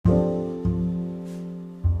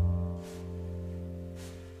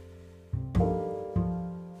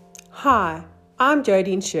Hi, I'm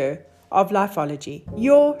Jodine Sher of Lifeology,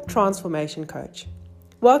 your transformation coach.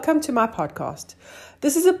 Welcome to my podcast.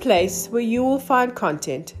 This is a place where you will find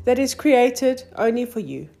content that is created only for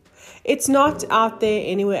you. It's not out there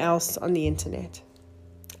anywhere else on the internet.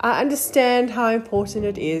 I understand how important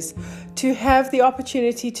it is to have the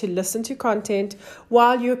opportunity to listen to content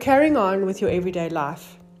while you're carrying on with your everyday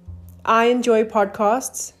life. I enjoy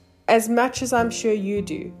podcasts as much as I'm sure you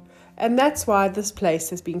do, and that's why this place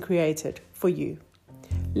has been created for you.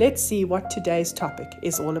 Let's see what today's topic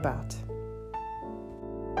is all about.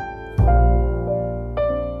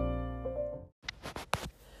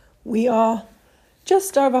 We are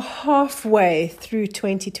just over halfway through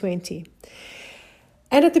 2020.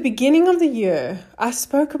 And at the beginning of the year, I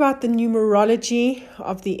spoke about the numerology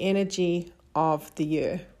of the energy of the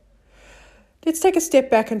year. Let's take a step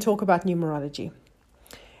back and talk about numerology.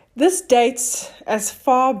 This dates as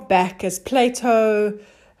far back as Plato,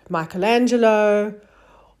 Michelangelo,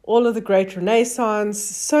 all of the great Renaissance.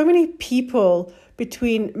 So many people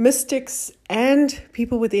between mystics and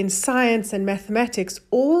people within science and mathematics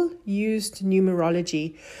all used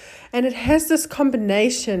numerology. And it has this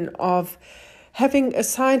combination of having a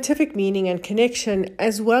scientific meaning and connection,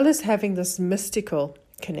 as well as having this mystical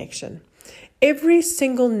connection. Every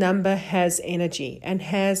single number has energy and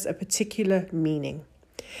has a particular meaning.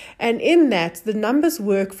 And in that, the numbers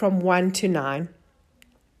work from 1 to 9.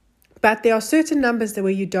 But there are certain numbers where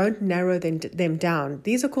you don't narrow them down.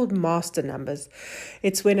 These are called master numbers.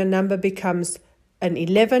 It's when a number becomes an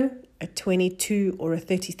 11, a 22, or a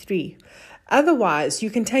 33. Otherwise, you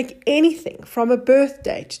can take anything from a birth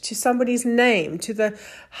date to somebody's name, to the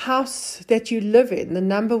house that you live in, the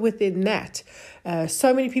number within that.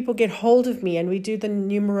 So many people get hold of me and we do the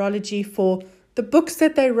numerology for the books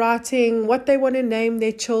that they're writing, what they want to name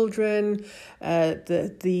their children,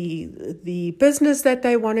 the business that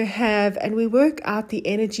they want to have, and we work out the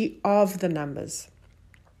energy of the numbers.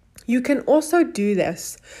 You can also do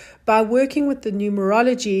this by working with the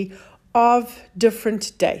numerology of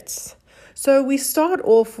different dates. So we start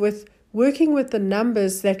off with working with the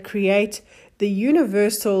numbers that create the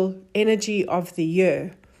universal energy of the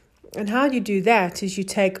year. And how you do that is you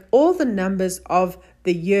take all the numbers of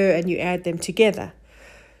the year and you add them together.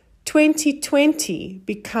 2020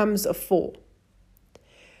 becomes a 4.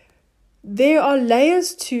 There are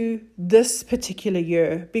layers to this particular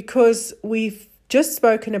year because we've just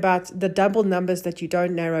spoken about the double numbers that you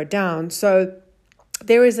don't narrow down. So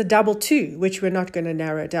there is a double 2, which we're not going to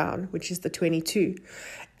narrow down, which is the 22.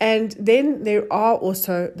 And then there are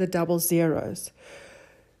also the double zeros.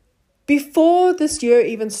 Before this year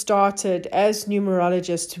even started, as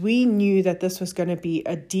numerologists, we knew that this was going to be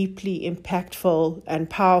a deeply impactful and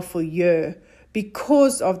powerful year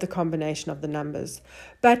because of the combination of the numbers.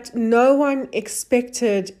 But no one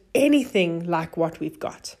expected anything like what we've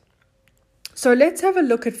got. So let's have a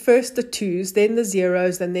look at first the 2s, then the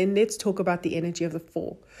zeros, and then let's talk about the energy of the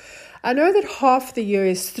 4. I know that half the year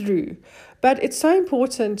is through, but it's so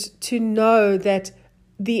important to know that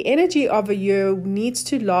the energy of a year needs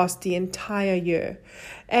to last the entire year.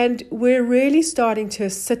 And we're really starting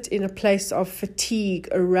to sit in a place of fatigue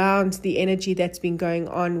around the energy that's been going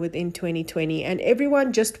on within 2020. And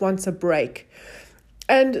everyone just wants a break.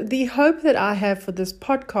 And the hope that I have for this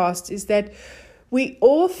podcast is that we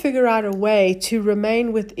all figure out a way to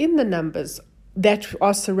remain within the numbers that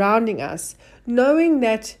are surrounding us, knowing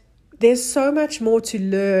that there's so much more to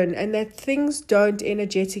learn and that things don't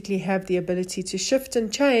energetically have the ability to shift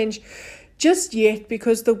and change just yet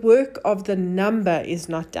because the work of the number is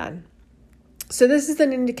not done. So this is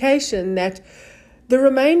an indication that the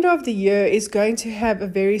remainder of the year is going to have a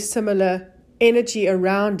very similar energy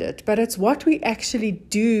around it, but it's what we actually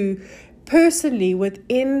do personally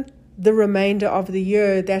within the remainder of the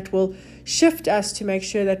year that will shift us to make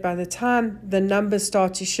sure that by the time the numbers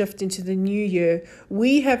start to shift into the new year,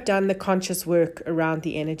 we have done the conscious work around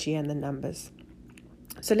the energy and the numbers.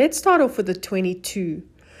 So let's start off with the 22.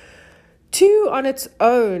 2 on its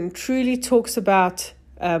own truly talks about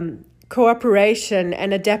cooperation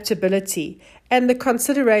and adaptability and the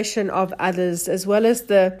consideration of others, as well as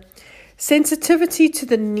the sensitivity to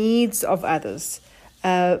the needs of others.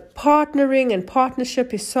 Partnering and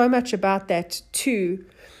partnership is so much about that too.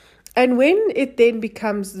 And when it then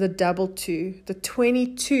becomes the double 2, the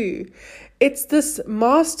 22, it's this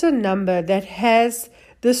master number that has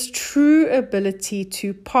this true ability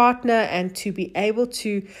to partner and to be able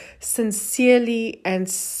to sincerely and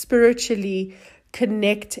spiritually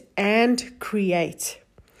connect and create.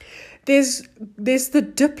 There's the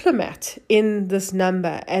diplomat in this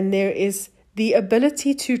number, and there is the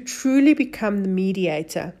ability to truly become the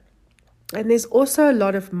mediator. And there's also a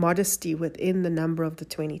lot of modesty within the number of the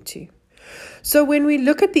 22. So when we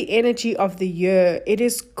look at the energy of the year, it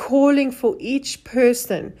is calling for each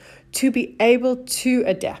person to be able to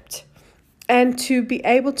adapt and to be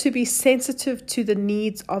able to be sensitive to the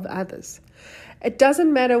needs of others. It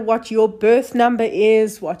doesn't matter what your birth number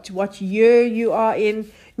is, what year you are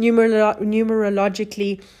in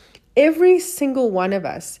numerologically. Every single one of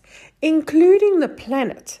us, including the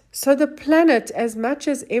planet. So the planet, as much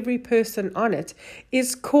as every person on it,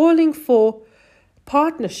 is calling for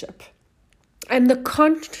partnership. And the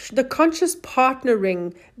conscious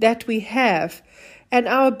partnering that we have and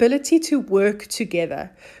our ability to work together,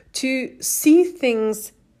 to see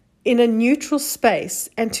things in a neutral space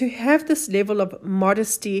and to have this level of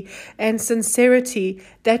modesty and sincerity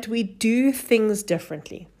that we do things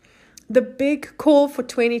differently. The big call for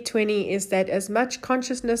 2020 is that as much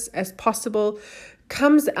consciousness as possible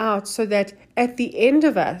comes out so that at the end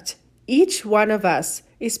of it, each one of us,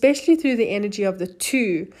 especially through the energy of the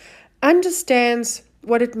 2, understands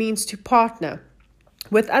what it means to partner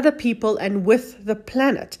with other people and with the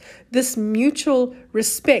planet. This mutual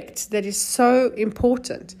respect that is so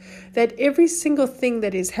important, that every single thing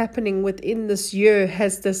that is happening within this year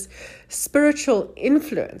has this spiritual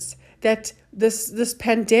influence, that this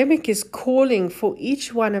pandemic is calling for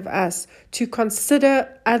each one of us to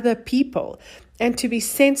consider other people and to be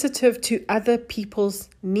sensitive to other people's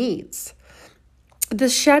needs. The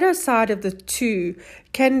shadow side of the 2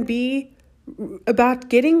 can be about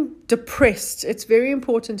getting depressed. It's very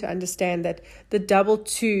important to understand that the double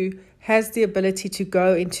 2 has the ability to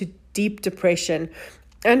go into deep depression,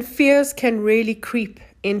 and fears can really creep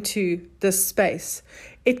into this space.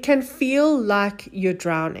 It can feel like you're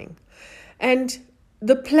drowning. And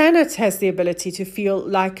the planet has the ability to feel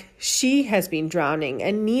like she has been drowning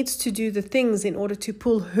and needs to do the things in order to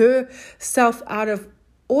pull herself out of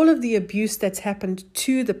all of the abuse that's happened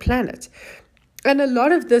to the planet. And a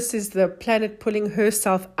lot of this is the planet pulling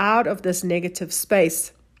herself out of this negative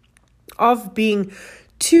space of being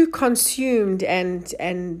too consumed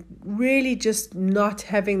and really just not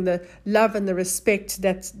having the love and the respect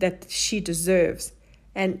that she deserves.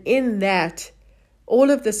 And in that, all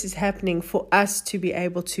of this is happening for us to be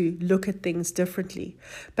able to look at things differently.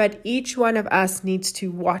 But each one of us needs to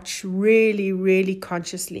watch really, really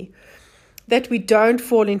consciously that we don't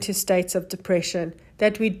fall into states of depression,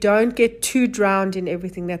 that we don't get too drowned in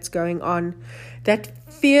everything that's going on, that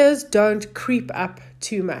fears don't creep up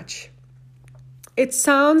too much. It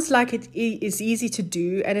sounds like it is easy to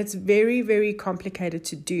do, and it's very, very complicated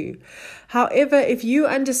to do. However, if you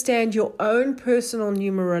understand your own personal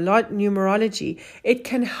numerology, it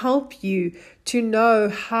can help you to know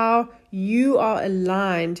how you are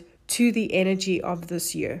aligned to the energy of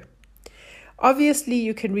this year. Obviously,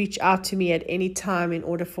 you can reach out to me at any time in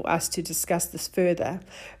order for us to discuss this further.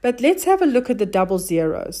 But let's have a look at the double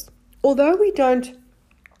zeros. Although we don't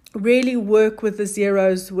really work with the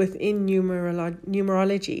zeros within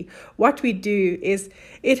numerology, what we do is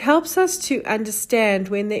it helps us to understand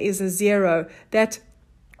when there is a zero that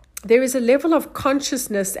there is a level of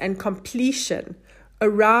consciousness and completion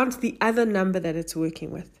around the other number that it's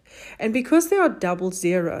working with. And because there are double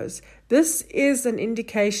zeros, this is an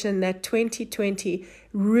indication that 2020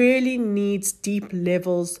 really needs deep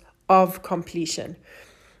levels of completion.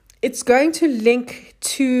 It's going to link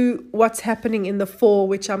to what's happening in the 4,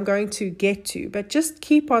 which I'm going to get to, but just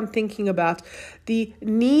keep on thinking about the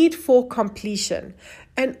need for completion.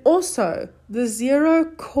 And also, the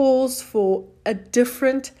 0 calls for a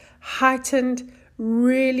different, heightened,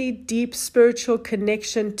 really deep spiritual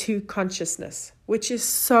connection to consciousness, which is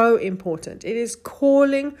so important. It is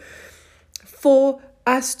calling for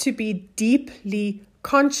us to be deeply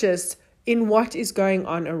conscious in what is going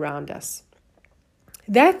on around us.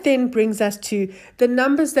 That then brings us to the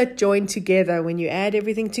numbers that join together when you add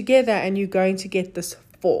everything together, and you're going to get this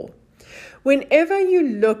 4. Whenever you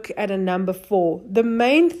look at a number 4, the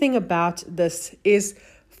main thing about this is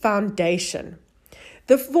foundation.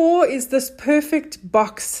 The 4 is this perfect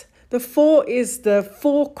box. The 4 is the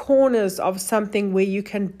 4 corners of something where you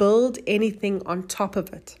can build anything on top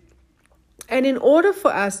of it. And in order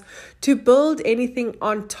for us to build anything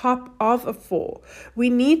on top of a 4, we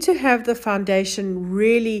need to have the foundation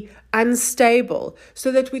really unstable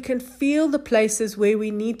so that we can feel the places where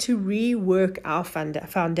we need to rework our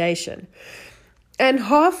foundation. And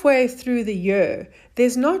halfway through the year,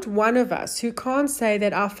 there's not one of us who can't say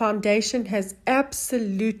that our foundation has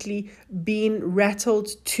absolutely been rattled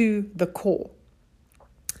to the core.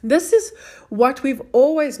 This is what we've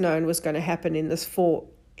always known was going to happen in this 4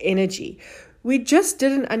 energy. We just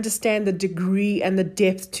didn't understand the degree and the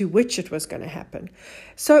depth to which it was going to happen.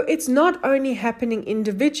 So it's not only happening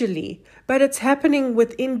individually, but it's happening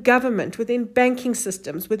within government, within banking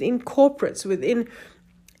systems, within corporates, within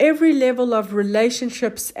every level of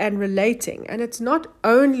relationships and relating. And it's not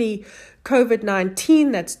only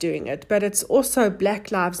COVID-19 that's doing it, but it's also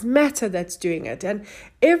Black Lives Matter that's doing it. And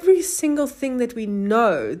every single thing that we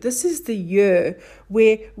know, this is the year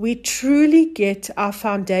where we truly get our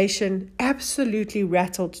foundation absolutely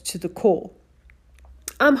rattled to the core.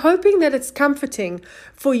 I'm hoping that it's comforting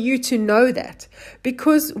for you to know that,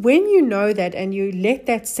 because when you know that and you let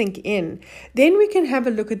that sink in, then we can have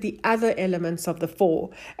a look at the other elements of the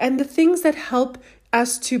 4 and the things that help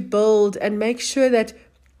us to build and make sure that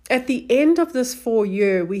at the end of this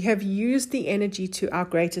 4-year, we have used the energy to our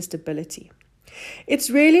greatest ability.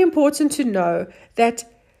 It's really important to know that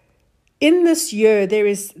in this year, there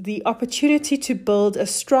is the opportunity to build a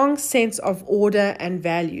strong sense of order and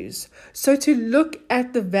values. So to look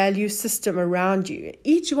at the value system around you.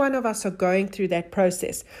 Each one of us are going through that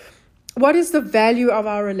process. What is the value of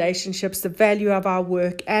our relationships, the value of our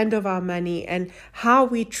work and of our money, and how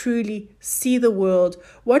we truly see the world?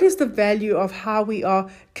 What is the value of how we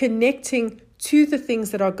are connecting to the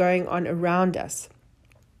things that are going on around us?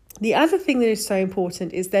 The other thing that is so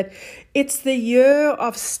important is that it's the year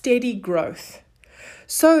of steady growth.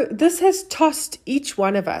 So this has tossed each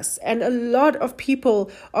one of us, and a lot of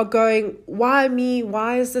people are going, why me?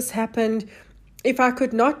 Why has this happened? If I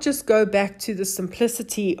could not just go back to the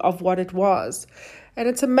simplicity of what it was. And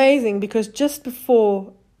it's amazing because just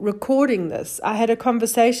before recording this, I had a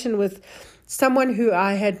conversation with someone who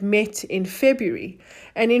I had met in February.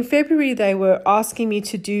 And in February, they were asking me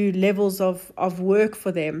to do levels of work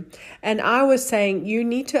for them. And I was saying, you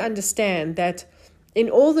need to understand that in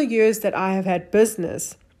all the years that I have had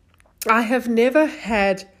business, I have never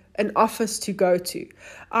had an office to go to.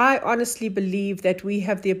 I honestly believe that we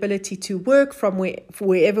have the ability to work from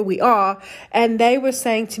wherever we are. And they were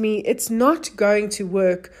saying to me, it's not going to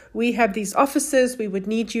work. We have these offices. We would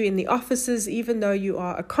need you in the offices, even though you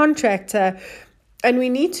are a contractor. And we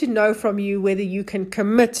need to know from you whether you can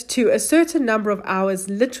commit to a certain number of hours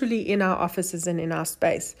literally in our offices and in our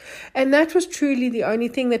space. And that was truly the only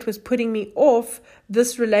thing that was putting me off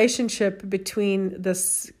this relationship between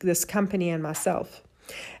this company and myself.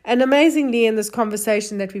 And amazingly, in this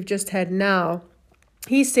conversation that we've just had now,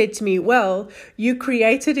 he said to me, well, you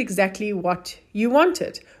created exactly what you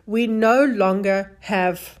wanted. We no longer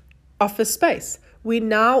have office space. We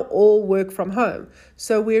now all work from home.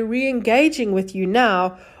 So we're re-engaging with you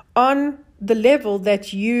now on the level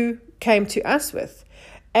that you came to us with.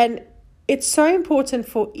 And it's so important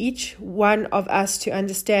for each one of us to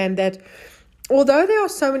understand that although there are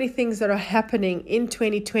so many things that are happening in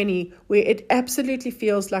 2020 where it absolutely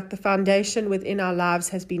feels like the foundation within our lives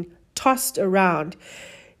has been tossed around,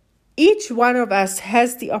 each one of us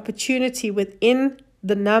has the opportunity within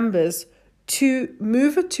the numbers to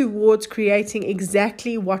move it towards creating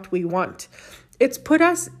exactly what we want. It's put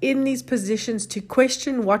us in these positions to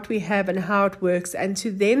question what we have and how it works, and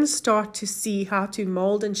to then start to see how to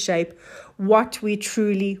mold and shape what we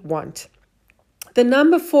truly want. The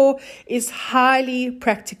number 4 is highly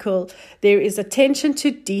practical. There is attention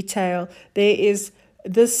to detail. There is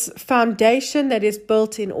this foundation that is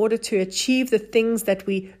built in order to achieve the things that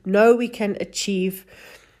we know we can achieve.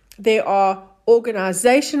 There are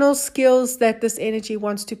organizational skills that this energy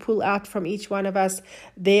wants to pull out from each one of us.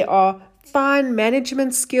 There are fine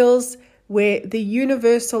management skills where the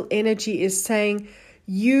universal energy is saying,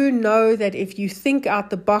 you know that if you think out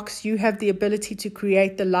the box, you have the ability to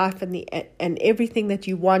create the life and everything that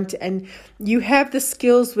you want, and you have the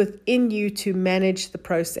skills within you to manage the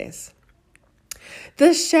process.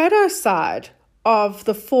 The shadow side of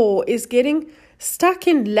the 4 is getting stuck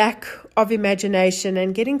in lack of imagination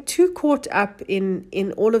and getting too caught up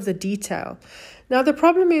in all of the detail. Now, the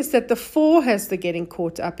problem is that the 4 has the getting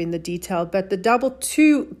caught up in the detail, but the double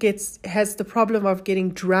 2 has the problem of getting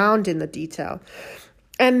drowned in the detail.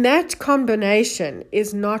 And that combination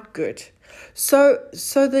is not good. So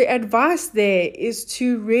the advice there is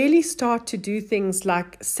to really start to do things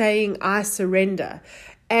like saying, I surrender,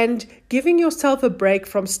 and giving yourself a break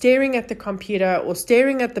from staring at the computer or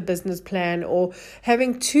staring at the business plan or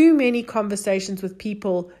having too many conversations with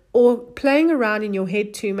people or playing around in your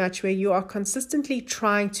head too much where you are consistently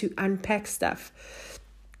trying to unpack stuff.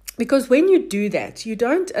 Because when you do that, you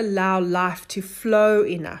don't allow life to flow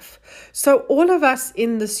enough. So all of us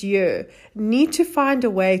in this year need to find a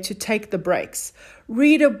way to take the breaks.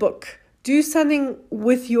 Read a book. Do something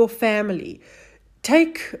with your family.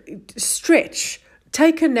 Stretch.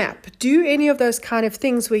 take a nap, do any of those kind of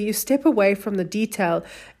things where you step away from the detail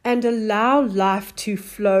and allow life to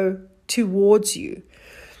flow towards you.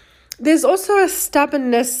 There's also a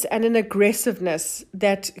stubbornness and an aggressiveness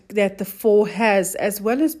that the 4 has, as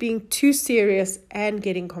well as being too serious and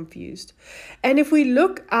getting confused. And if we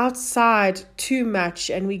look outside too much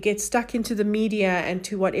and we get stuck into the media and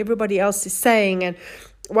to what everybody else is saying and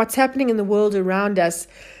what's happening in the world around us,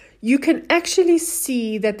 you can actually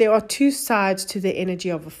see that there are 2 sides to the energy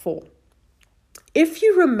of a 4. If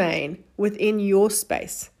you remain within your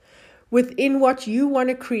space, within what you want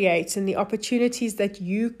to create and the opportunities that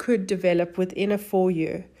you could develop within a 4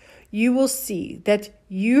 year, you will see that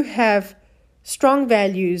you have strong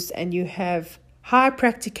values and you have high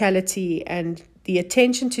practicality and the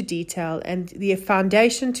attention to detail and the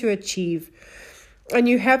foundation to achieve. And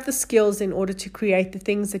you have the skills in order to create the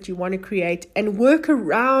things that you want to create and work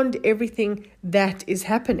around everything that is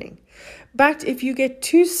happening. But if you get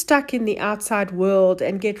too stuck in the outside world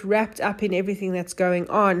and get wrapped up in everything that's going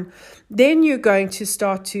on, then you're going to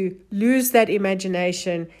start to lose that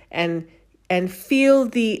imagination and feel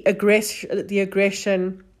the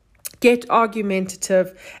aggression, get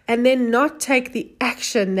argumentative, and then not take the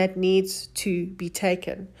action that needs to be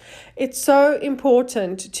taken. It's so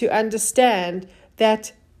important to understand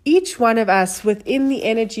that each one of us within the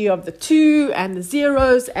energy of the 2 and the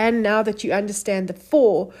 0s, and now that you understand the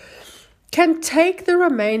 4, can take the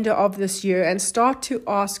remainder of this year and start to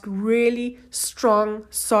ask really strong,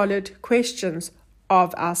 solid questions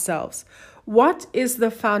of ourselves. What is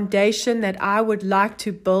the foundation that I would like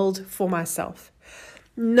to build for myself?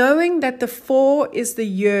 Knowing that the 4 is the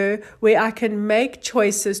year where I can make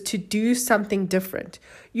choices to do something different.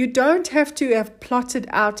 You don't have to have plotted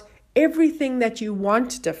out everything that you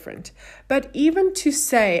want different, but even to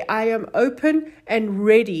say, I am open and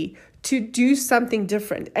ready to do something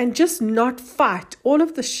different and just not fight all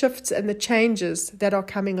of the shifts and the changes that are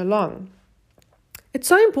coming along. It's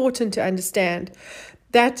so important to understand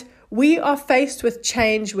that we are faced with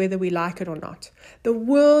change whether we like it or not. The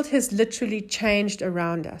world has literally changed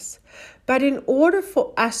around us. But in order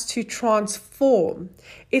for us to transform,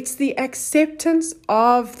 it's the acceptance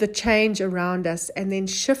of the change around us and then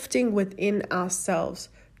shifting within ourselves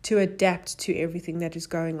to adapt to everything that is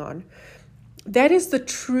going on. That is the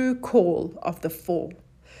true call of the 4.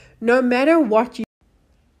 No matter what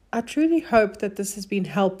I truly hope that this has been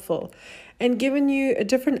helpful and given you a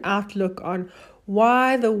different outlook on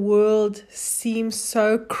why the world seems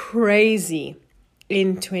so crazy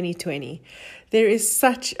in 2020. There is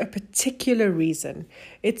such a particular reason.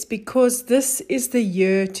 It's because this is the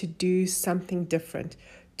year to do something different,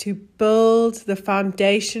 to build the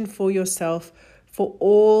foundation for yourself for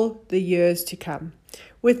all the years to come.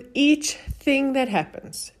 With each thing that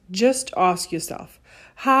happens, just ask yourself,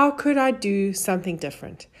 how could I do something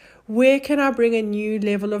different? Where can I bring a new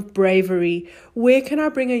level of bravery? Where can I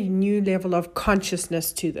bring a new level of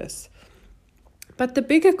consciousness to this? But the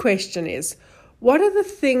bigger question is, what are the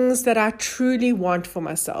things that I truly want for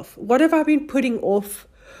myself? What have I been putting off?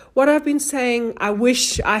 What I've been saying I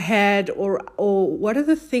wish I had, or what are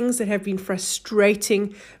the things that have been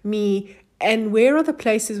frustrating me? And where are the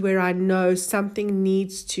places where I know something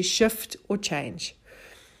needs to shift or change?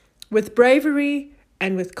 With bravery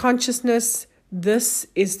and with consciousness, this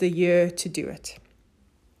is the year to do it.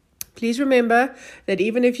 Please remember that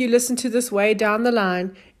even if you listen to this way down the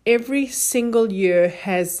line, every single year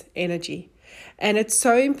has energy. And it's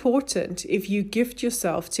so important if you gift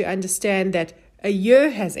yourself to understand that a year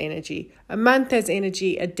has energy, a month has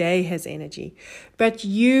energy, a day has energy. But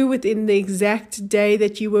you, within the exact day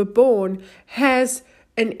that you were born, has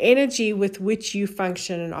an energy with which you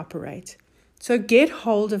function and operate. So get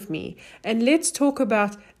hold of me and let's talk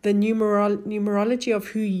about the numerology of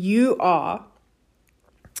who you are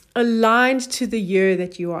aligned to the year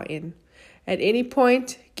that you are in. At any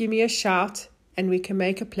point, give me a shout and we can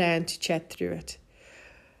make a plan to chat through it.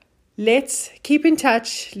 Let's keep in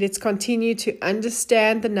touch. Let's continue to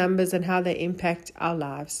understand the numbers and how they impact our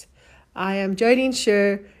lives. I am Jodine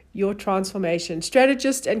Scher, your transformation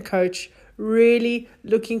strategist and coach, really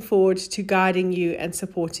looking forward to guiding you and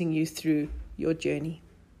supporting you through your journey.